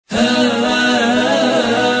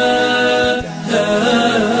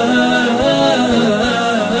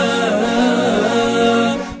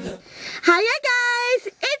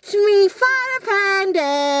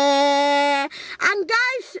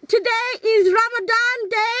Ramadan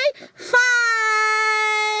day 5.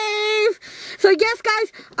 So yes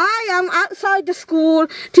guys, I am outside the school.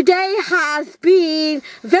 Today has been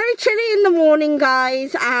very chilly in the morning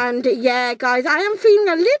guys, and yeah guys, I am feeling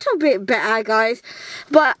a little bit better guys,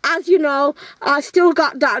 but as you know, I still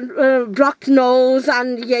got that blocked nose,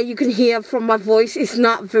 and yeah, you can hear from my voice it's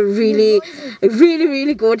not really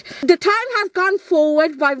good. The time has gone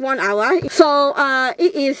forward by 1 hour, so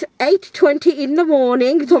it is 8:20 in the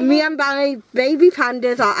morning. So me and my baby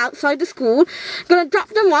pandas are outside the school, gonna drop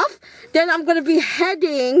them off, then I'm gonna be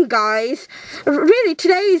heading guys. Really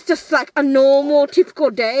today is just like a normal typical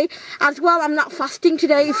day as well. I'm not fasting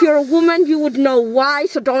today. If you're a woman you would know why,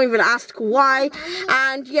 so don't even ask why.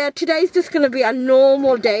 And yeah, today's just gonna be a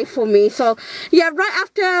normal day for me. So yeah, right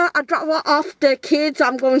after I drop off the kids,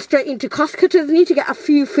 I'm going straight into Costco. Need to get a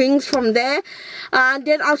few things from there, and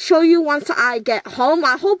then I'll show you once I get home.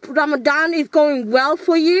 I hope Ramadan is going well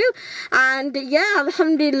for you, and yeah,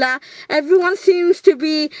 alhamdulillah, everyone seems to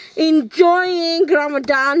be enjoying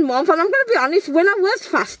Ramadan month. And I'm going to be honest, when I was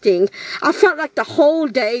fasting I felt like the whole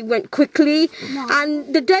day went quickly,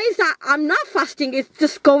 and the days that I'm not fasting it's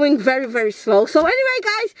just going very slow. So anyway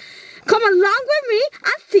guys, come along with me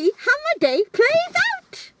and see how my day plays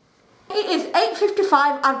out. It is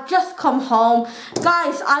 8:55. I've just come home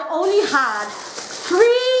guys. I only had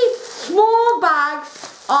 3 small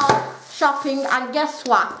bags of shopping, and guess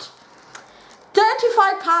what,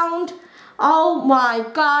 £35. Oh my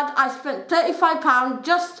god, I spent £35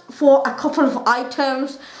 just for a couple of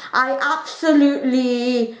items. I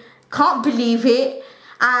absolutely can't believe it,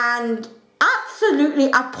 and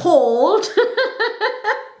absolutely appalled.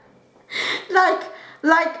 like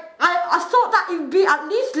I thought that it would be at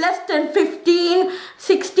least less than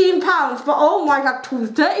 £16, but oh my god,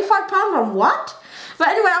 £35 on what? But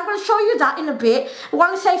anyway, I'm going to show you that in a bit. I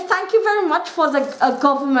want to say thank you very much for the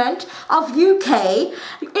government of UK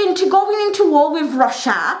going into war with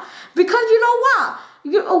Russia, because you know what?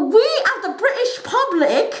 We as the British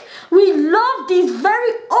public, we love these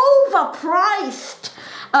very overpriced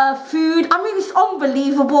food. I mean, it's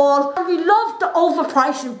unbelievable. We love the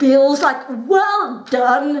overpriced bills. Like, well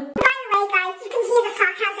done. By the way guys, you can hear the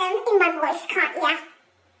sarcasm in my voice, can't you?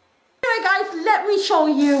 Anyway guys, let me show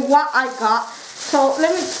you what I got. So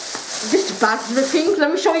this bag's ripping. Let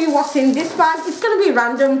me show you what's in this bag. It's gonna be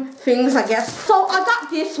random things, I guess. So I got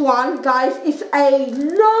this one, guys. It's a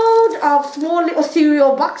load of small little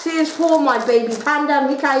cereal boxes for my baby panda,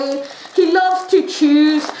 Mikhail. He loves to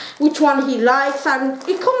choose which one he likes, and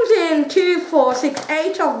it comes in 2, 4, 6,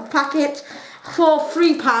 8 of packets for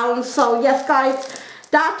 £3. So yes guys,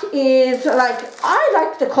 that is like, I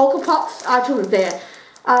like the Cocoa Pops out of there.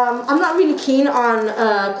 I'm not really keen on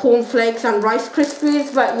cornflakes and Rice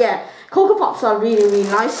Krispies, but yeah, Cocoa Pops are really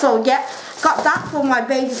nice. So yeah, got that for my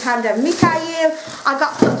baby panda Mikhail. I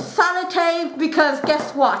got some sellotape because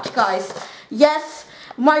guess what guys, yes,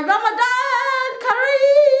 my Ramadan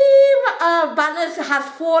Kareem banners has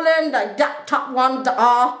fallen, like that top one, the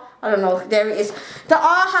R, I don't know, there it is, the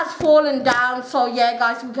R has fallen down. So yeah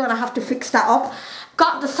guys, we're gonna have to fix that up.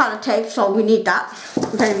 Got the sellotape, so we need that,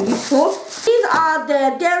 very useful. These are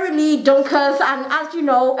the Dairy Dunkers, and as you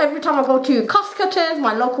know, every time I go to Costco,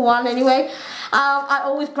 my local one anyway, I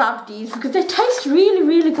always grab these because they taste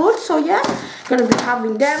really good. So yeah, gonna be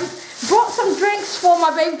having them. Brought some drinks for my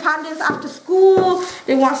baby pandas after school.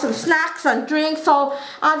 They want some snacks and drinks, so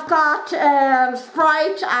I've got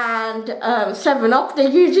Sprite and 7-Up. They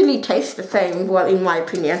usually taste the same, well, in my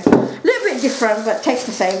opinion. A little bit different, but taste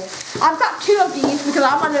the same. I've got 2 of these because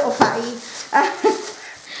I'm a little fatty.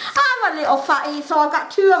 I'm a little fatty, so I've got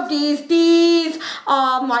 2 of these. These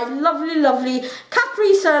are my lovely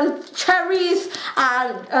Capri Sun cherries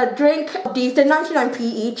and drink. These, they're 99p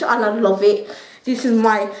each, and I love it. This is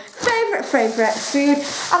my favorite food.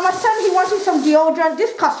 And my son, he wanted some deodorant.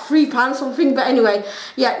 This cost £3 something, but anyway,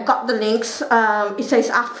 yeah, got the links. It says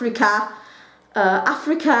Africa,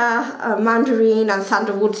 mandarin and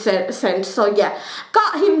sandalwood scent. So yeah,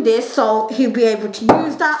 got him this, so he'll be able to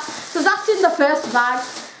use that. So that's in the first bag.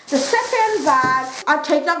 The second bag, I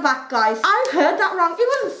take that back guys, I heard that wrong. It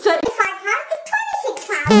wasn't £35, it's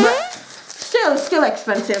 £26. Still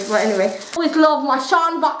expensive, but anyway. Always love my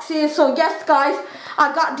Sean boxes. So yes guys,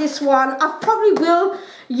 I got this one. I probably will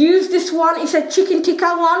use this one. It's a chicken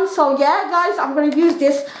tikka one. So yeah guys, I'm going to use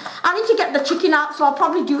this. I need to get the chicken out, so I'll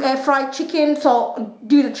probably do air fried chicken. So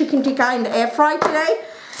do the chicken tikka in the air fry today.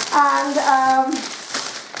 And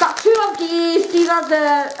got 2 of these. These are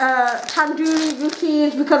the tandoori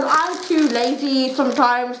rotis because I'm too lazy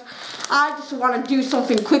sometimes. I just want to do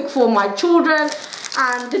something quick for my children.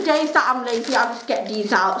 And the days that I'm lazy, I just get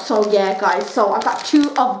these out. So yeah guys, so I got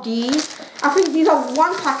 2 of these. I think these are,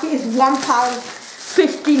 one packet is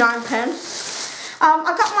 £1.59. I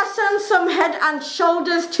got my son some Head and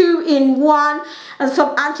Shoulders 2-in-1 and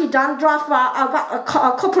some anti-dandruff. I got a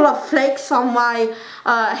couple of flakes on my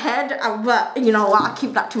head, but you know what, I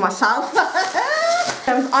keep that to myself.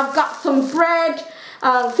 I've got some bread,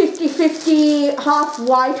 50-50, half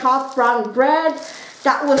white, half brown bread.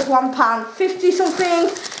 That was £1.50 something.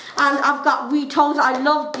 And I've got wheat toast. I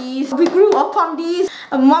love these. We grew up on these.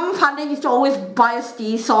 And Mum and Panda used to always buy us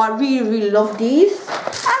these, so I really love these.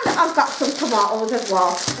 And I've got some tomatoes as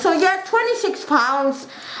well. So yeah, £26.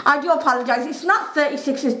 I do apologise. It's not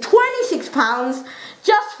 36, it's £26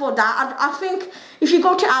 just for that. I think if you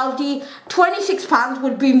go to Aldi, £26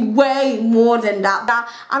 would be way more than that.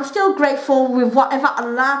 I'm still grateful with whatever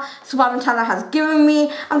Allah subhanahu wa ta'ala has given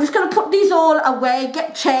me. I'm just going to put these all away,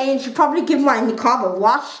 get changed, probably give my niqab a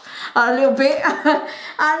wash a little bit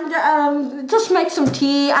and just make some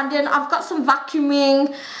tea. And then I've got some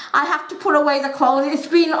vacuuming. I have to put away the clothes. It's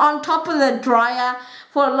been on top of the dryer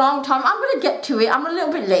for a long time. I'm going to get to it. I'm a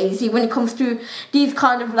little bit lazy when it comes to these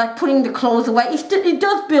kind of like putting the clothes away. It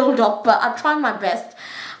does build up, but I try my best.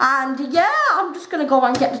 And yeah, I'm just going to go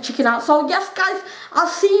and get the chicken out. So yes guys, I'll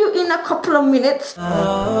see you in a couple of minutes.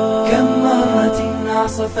 كم مرة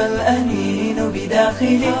عصف الأنين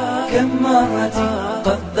بداخلي كم مرة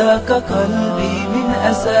قد ذاق قلبي من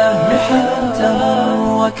أساه محن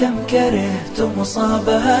تمر وكم كرهت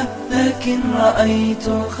مصابها لكن رأيت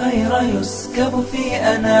الخير يسكب في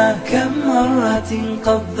أنا كم مرة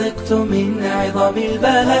قد ضقت من عظم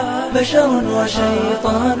البلاء بشر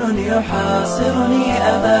وشيطان يحاصرني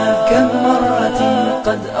أبا كم مرة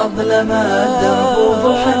قد أظلم الدرب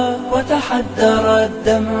ضحى وتحدر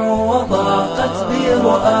الدمع وضاقت بي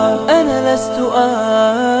رؤى أنا لست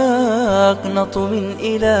أقنط من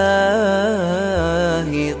إلهي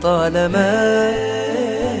طالما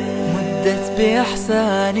مدت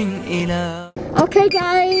بإحسان إلى. Okay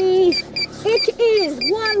guys, it is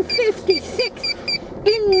 1:56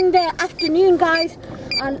 in the afternoon guys,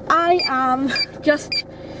 and I am just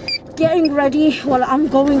getting ready. Well, I'm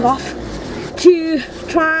going off to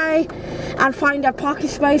try and find a parking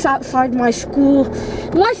space outside my school,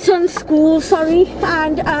 my son's school, sorry.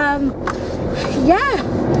 And yeah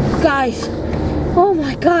guys, oh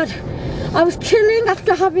my god, I was chilling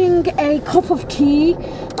after having a cup of tea.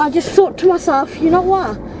 I just thought to myself, you know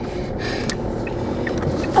what,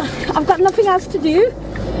 I've got nothing else to do,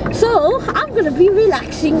 so I'm gonna be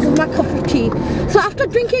relaxing with my cup of tea. So after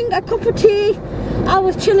drinking a cup of tea, I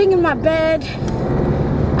was chilling in my bed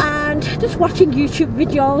and just watching YouTube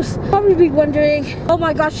videos. Probably be wondering, oh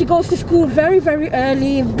my gosh, she goes to school very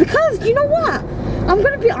early, because you know what, I'm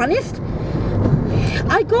gonna be honest,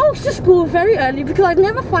 I go to school very early because I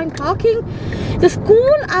never find parking. The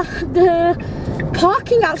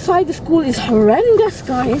parking outside the school is horrendous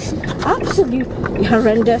guys, absolutely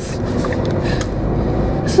horrendous.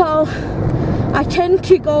 So I tend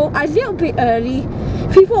to go a little bit early.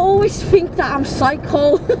 People always think that I'm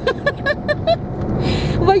psycho.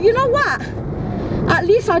 But you know what? At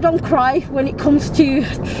least I don't cry when it comes to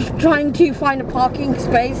trying to find a parking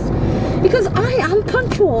space, because I am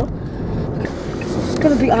punctual. I'm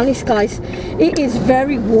gonna be honest guys, it is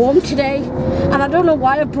very warm today, and I don't know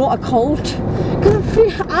why I brought a coat,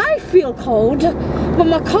 because I feel cold, but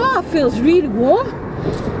my car feels really warm.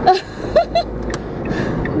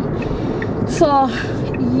 So,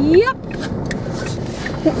 yep.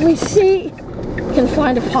 Let me see. I can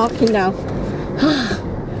find a parking now.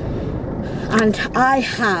 And I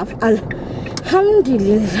have,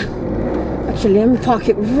 alhamdulillah. Actually, let me park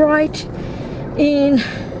it right in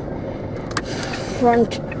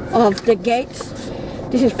front of the gates.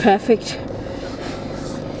 This is perfect.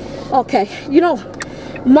 Okay, you know,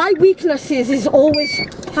 my weaknesses is always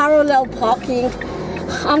parallel parking.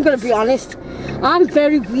 I'm gonna be honest, I'm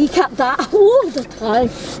very weak at that all the time.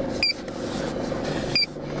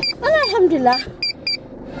 And alhamdulillah,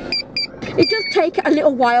 it does take a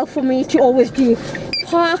little while for me to always do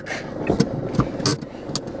park.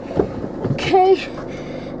 Okay,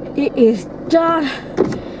 it is done,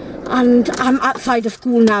 and I'm outside of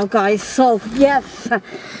school now guys, so yes,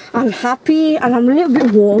 I'm happy and I'm a little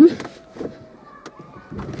bit warm.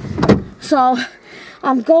 So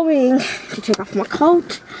I'm going to take off my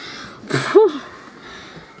coat.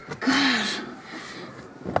 God.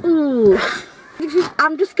 Ooh.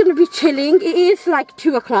 I'm just going to be chilling. It is like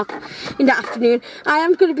 2 o'clock in the afternoon. I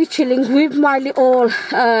am going to be chilling with my little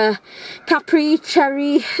Capri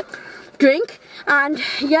cherry drink. And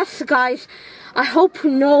yes guys, I hope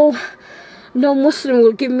no Muslim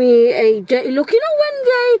will give me a dirty look. You know when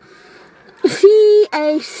they see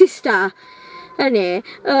a sister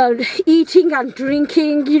eating and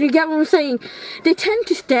drinking, you get what I'm saying? They tend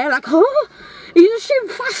to stare like, oh, is she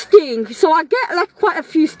fasting? So I get like quite a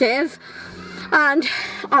few stares, and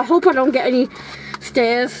I hope I don't get any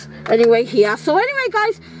stares anyway here. So anyway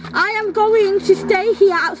guys, I am going to stay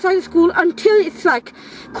here outside the school until it's like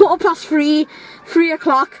 3:15, 3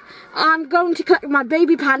 o'clock. I'm going to collect my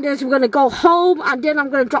baby pandas. We're going to go home, and then I'm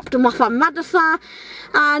going to drop them off at madrasa.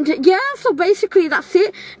 And yeah, so basically that's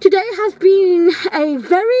it. Today has been a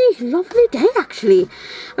very lovely day actually.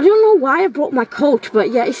 I don't know why I brought my coat,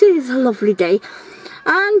 but yeah, it is a lovely day.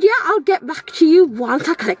 And yeah, I'll get back to you once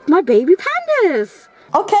I collect my baby pandas.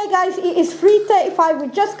 Okay guys, it is 3:35. We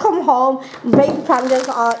just come home. Baby pandas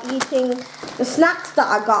are eating the snacks that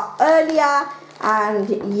I got earlier,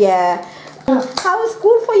 and yeah. How was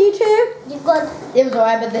school for you two? It was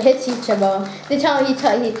alright, but the head teacher, bro,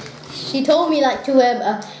 she told me like to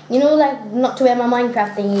wear, you know, like not to wear my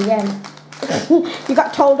Minecraft thing again. You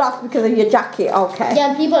got told off because of your jacket, okay.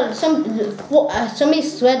 Yeah, people, somebody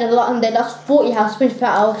sweated a lot and they lost 40 house points for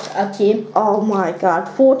our team. Oh my god,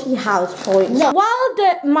 40 house points. No. While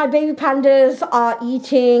my baby pandas are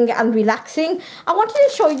eating and relaxing, I wanted to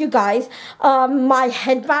show you guys my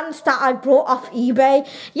headbands that I brought off eBay.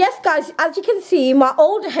 Yes guys, as you can see, my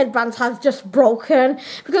old headbands has just broken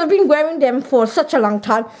because I've been wearing them for such a long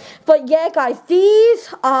time. But yeah guys, these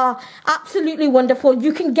are absolutely wonderful.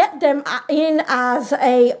 You can get them in as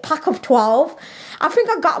a pack of 12. I think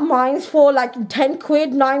I got mine for like 10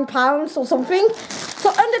 quid, £9 or something. So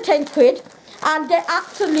under 10 quid. And they're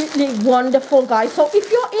absolutely wonderful guys. So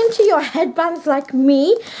if you're into your headbands like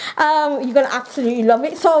me, you're gonna absolutely love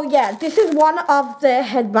it. So yeah, this is one of the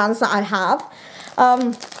headbands that I have.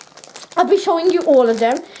 I'll be showing you all of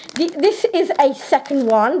them. This is a second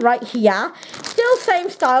one right here. Still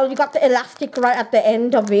same style. You got the elastic right at the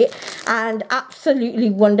end of it, and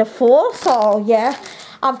absolutely wonderful. So yeah,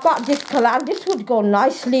 I've got this color, and this would go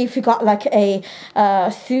nicely if you got like a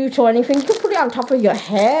suit or anything. You can put it on top of your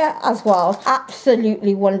hair as well.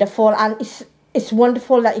 Absolutely wonderful, and it's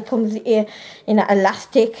wonderful that it comes in an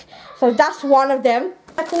elastic. So that's one of them.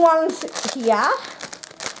 Second one's here.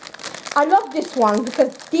 I love this one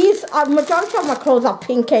because these are, majority of my clothes are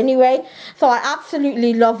pink anyway, so I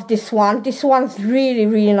absolutely love this one. This one's really,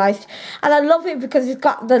 really nice, and I love it because it's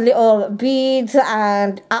got the little beads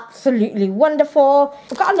and absolutely wonderful.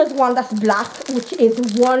 I've got another one that's black, which is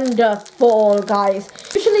wonderful, guys.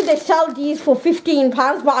 Usually they sell these for £15,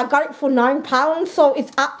 but I got it for £9, so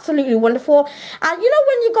it's absolutely wonderful. And you know,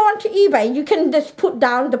 when you go onto eBay, you can just put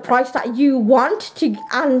down the price that you want to,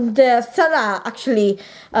 and the seller actually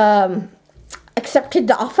accepted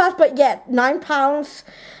the offer. But yeah, £9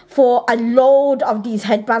 for a load of these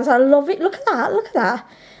headbands. I love it. Look at that, look at that.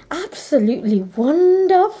 Absolutely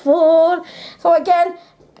wonderful. So again,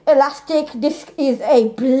 elastic. This is a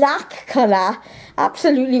black color.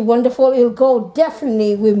 Absolutely wonderful. It'll go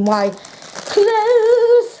definitely with my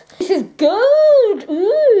clothes. This is gold.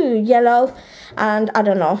 Ooh, yellow. And I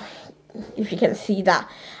don't know if you can see that.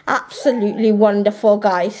 Absolutely wonderful,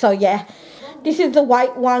 guys. So yeah, this is the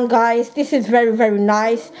white one, guys. This is very, very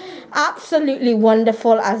nice. Absolutely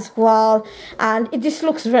wonderful as well. And this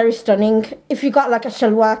looks very stunning. If you got like a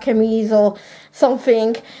shalwar kameez or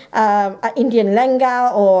something, an Indian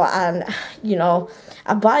lenga or an, you know,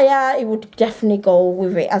 abaya, it would definitely go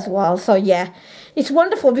with it as well. So yeah, it's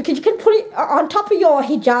wonderful because you can put it on top of your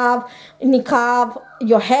hijab, niqab,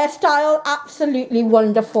 your hairstyle. Absolutely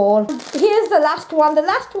wonderful. Here's the last one. The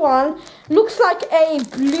last one looks like a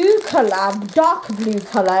blue color, dark blue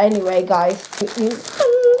color anyway, guys. It is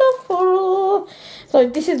wonderful. So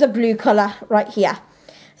this is the blue color right here.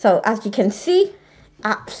 So as you can see,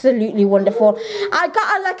 absolutely wonderful. I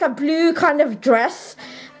got like a blue kind of dress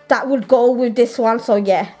that would go with this one. So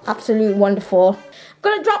yeah, absolutely wonderful. I'm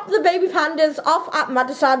gonna drop the baby pandas off at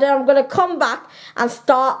madrasa. Then I'm gonna come back and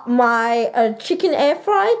start my chicken air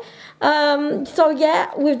fry. So yeah,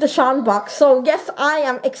 with the Shan box. So yes, I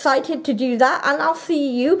am excited to do that, and I'll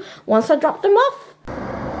see you once I drop them off.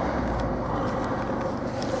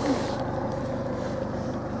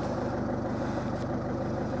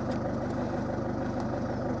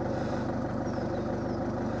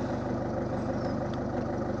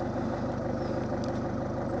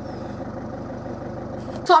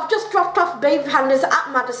 So I've just dropped off baby pandas at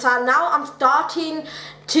madrasa. Now I'm starting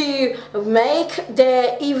to make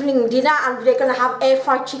their evening dinner, and they're gonna have air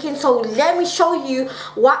fried chicken. So let me show you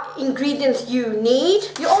what ingredients you need.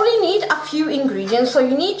 You only need a few ingredients. So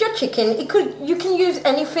you need your chicken. You can use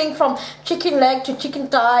anything from chicken leg to chicken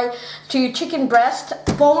thigh to chicken breast,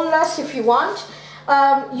 boneless if you want.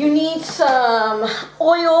 You need some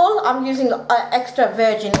oil. I'm using extra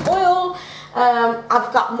virgin oil.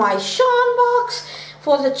 I've got my Sean box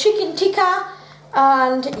for the chicken tikka,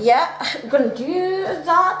 and yeah, I'm gonna do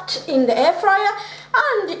that in the air fryer.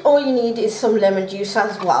 And all you need is some lemon juice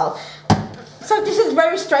as well. So this is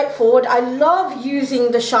very straightforward. I love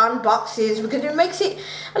using the Sean boxes because it makes it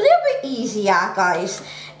a little bit easier, guys,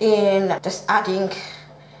 in just adding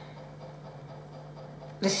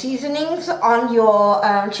the seasonings on your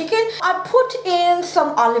chicken. I put in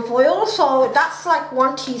some olive oil, so that's like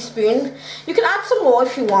 1 teaspoon. You can add some more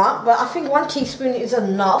if you want, but I think 1 teaspoon is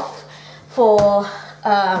enough for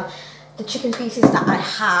the chicken pieces that I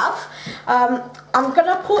have. I'm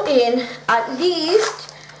gonna put in at least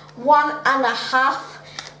 1.5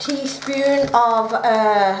 teaspoon of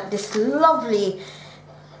this lovely,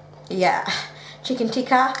 yeah, chicken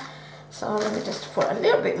tikka. So let me just put a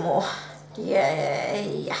little bit more.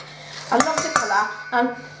 Yeah, I love the colour,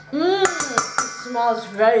 and it smells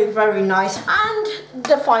very, very nice. And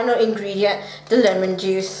the final ingredient, the lemon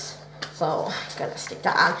juice. So I'm gonna stick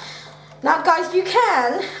that on. Now guys, you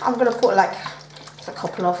can, I'm gonna put like just a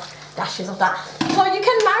couple of dashes of that. So you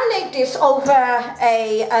can marinate this over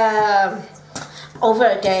a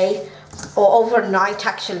day or overnight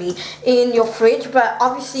actually in your fridge, but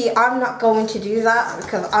obviously I'm not going to do that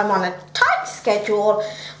because I'm on a tight schedule.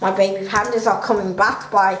 My baby pandas are coming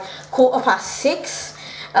back by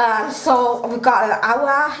 6:15, so we've got an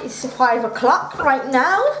hour. It's 5 o'clock right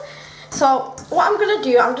now. So what I'm gonna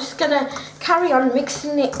do, I'm just gonna carry on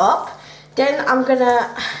mixing it up, then I'm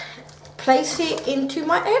gonna place it into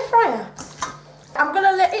my air fryer. I'm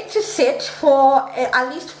gonna let it to sit for at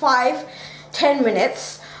least 5-10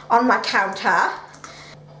 minutes on my counter.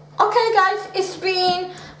 Okay guys, it's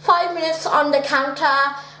been 5 minutes on the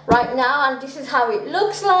counter right now, and this is how it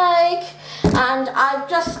looks like. And I've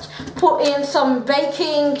just put in some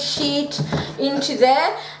baking sheet into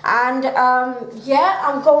there, and yeah,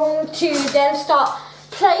 I'm going to then start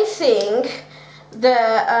placing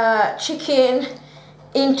the chicken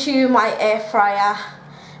into my air fryer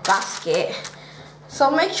basket. So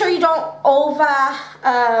make sure you don't over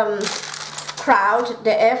crowd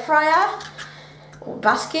the air fryer or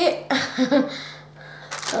basket.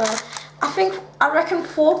 I reckon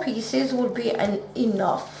 4 pieces would be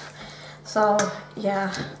enough. So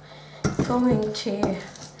yeah, going to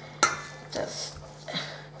just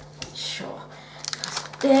sure that's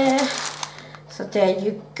there. So there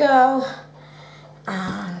you go,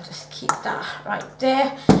 and just keep that right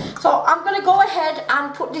there. So I'm gonna go ahead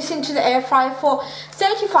and put this into the air fryer for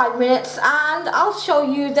 35 minutes, and I'll show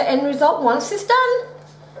you the end result once it's done.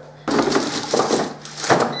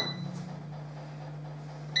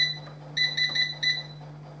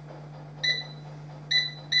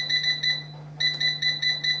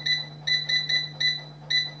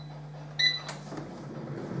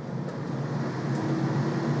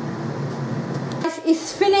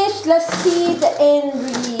 It's finished. Let's see the end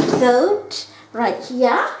result right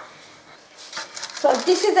here. So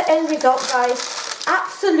this is the end result, guys.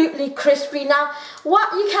 Absolutely crispy. Now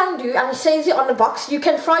what you can do, and it says it on the box, you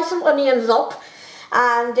can fry some onions up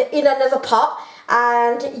and in another pot,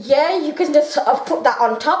 and yeah, you can just put that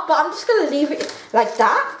on top, but I'm just going to leave it like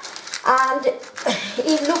that, and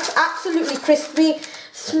it looks absolutely crispy,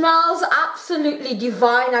 smells absolutely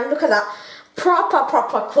divine, and look at that, proper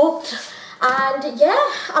cooked. And yeah,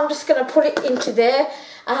 I'm just gonna put it into there,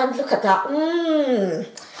 and look at that.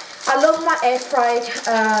 I love my air fried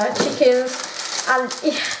chickens. And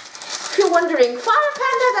if you're wondering, Farah,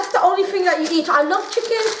 Panda, that's the only thing that you eat. I love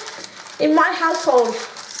chicken. In my household,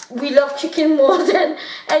 we love chicken more than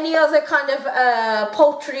any other kind of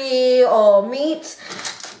poultry or meat.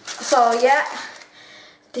 So yeah,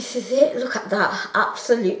 this is it. Look at that,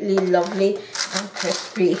 absolutely lovely and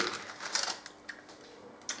crispy.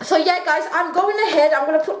 So yeah guys, I'm going ahead, I'm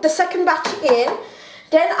gonna put the second batch in,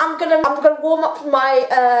 then I'm gonna warm up my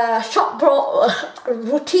shop brought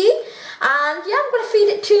roti, and yeah, I'm gonna feed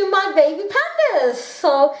it to my baby pandas.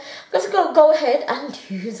 So let's go ahead and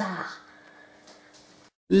do that.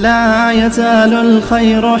 لا يزال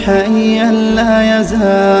الخير حيا لا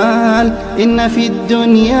يزال إن في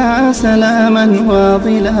الدنيا سلاما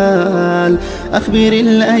وظلال أخبر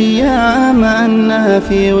الأيام أنها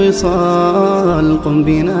في وصال قم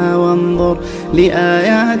بنا وانظر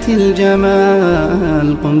لآيات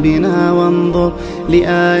الجمال قم بنا وانظر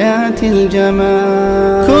لآيات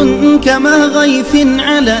الجمال كن كما غيث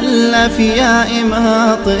على الأفياء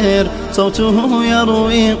ماطر صوته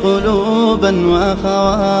يروي قلوبا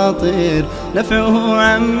وخواطر نفعه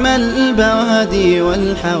عم البوادي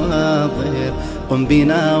والحواضر قم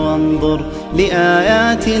بنا وانظر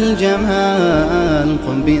لآيات الجمال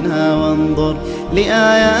قم بنا وانظر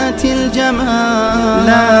لآيات الجمال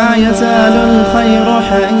لا يزال الخير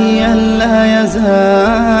حيا لا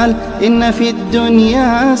يزال إن في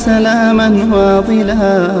الدنيا سلاما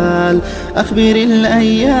وظلال أخبر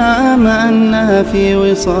الأيام أنها في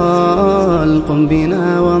وصال قم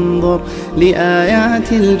بنا وانظر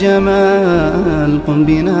لآيات الجمال قم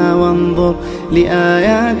بنا وانظر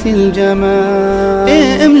لآيات الجمال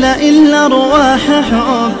املأ الأرواح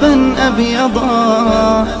حبا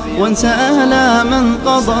أبيضا وانسى آلاما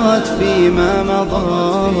قضت فيما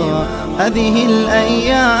مضى هذه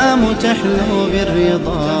الأيام تحلو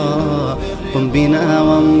بالرضا قم بنا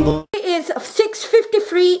وانظر. It is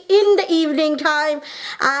 6:53 in the evening time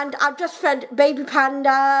and I've just fed baby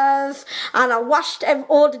pandas and I washed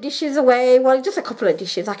all the dishes away, well just a couple of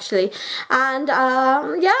dishes actually, and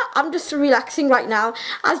yeah, I'm just relaxing right now.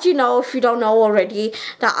 As you know, if you don't know already,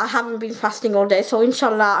 that I haven't been fasting all day, so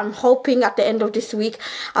inshallah I'm hoping at the end of this week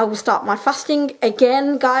I will start my fasting again,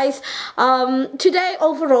 guys. Today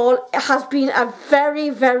overall it has been a very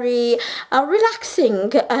relaxing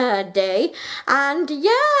day, and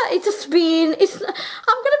yeah, it's just been,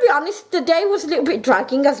 I'm gonna be honest, the day was a little bit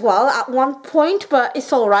dragging as well at one point, but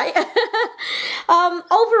it's all right.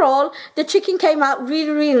 Overall the chicken came out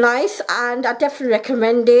really nice and I definitely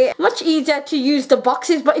recommend it. Much easier to use the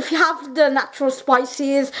boxes, but if you have the natural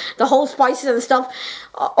spices, the whole spices and stuff,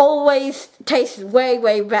 always tastes way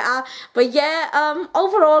better. But yeah,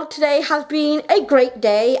 overall today has been a great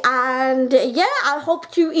day, and yeah, I hope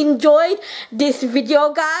you enjoyed this video,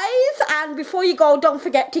 guys. And before you go, don't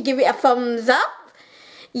forget to give it a thumbs up,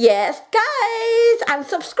 yes guys, and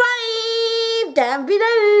subscribe down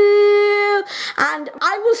below, and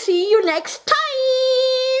I will see you next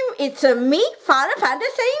time. It's me, Farah Panda,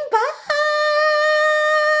 saying bye.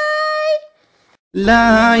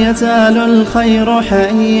 لا يزال الخير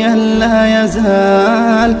حيا لا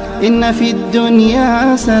يزال إن في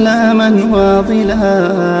الدنيا سلاما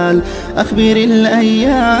وظلال أخبر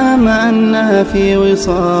الأيام أنها في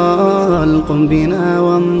وصال قم بنا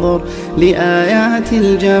وانظر لآيات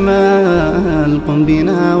الجمال قم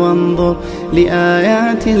بنا وانظر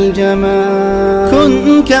لآيات الجمال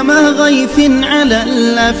كن كما غيث على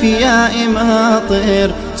الأفياء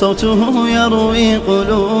ماطر صوته يروي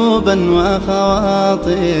قلوبا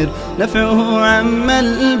وخواطر نفعه عم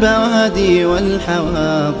البوادي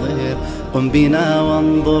والحواضر قم بنا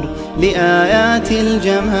وانظر لآيات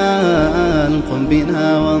الجمال قم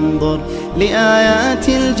بنا وانظر لآيات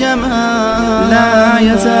الجمال لا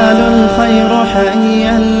يزال الخير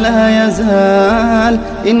حيا لا يزال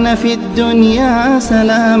إن في الدنيا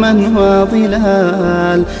سلاما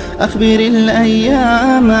وظلال أخبر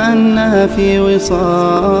الأيام أنها في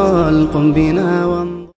وصال قم بنا وانظر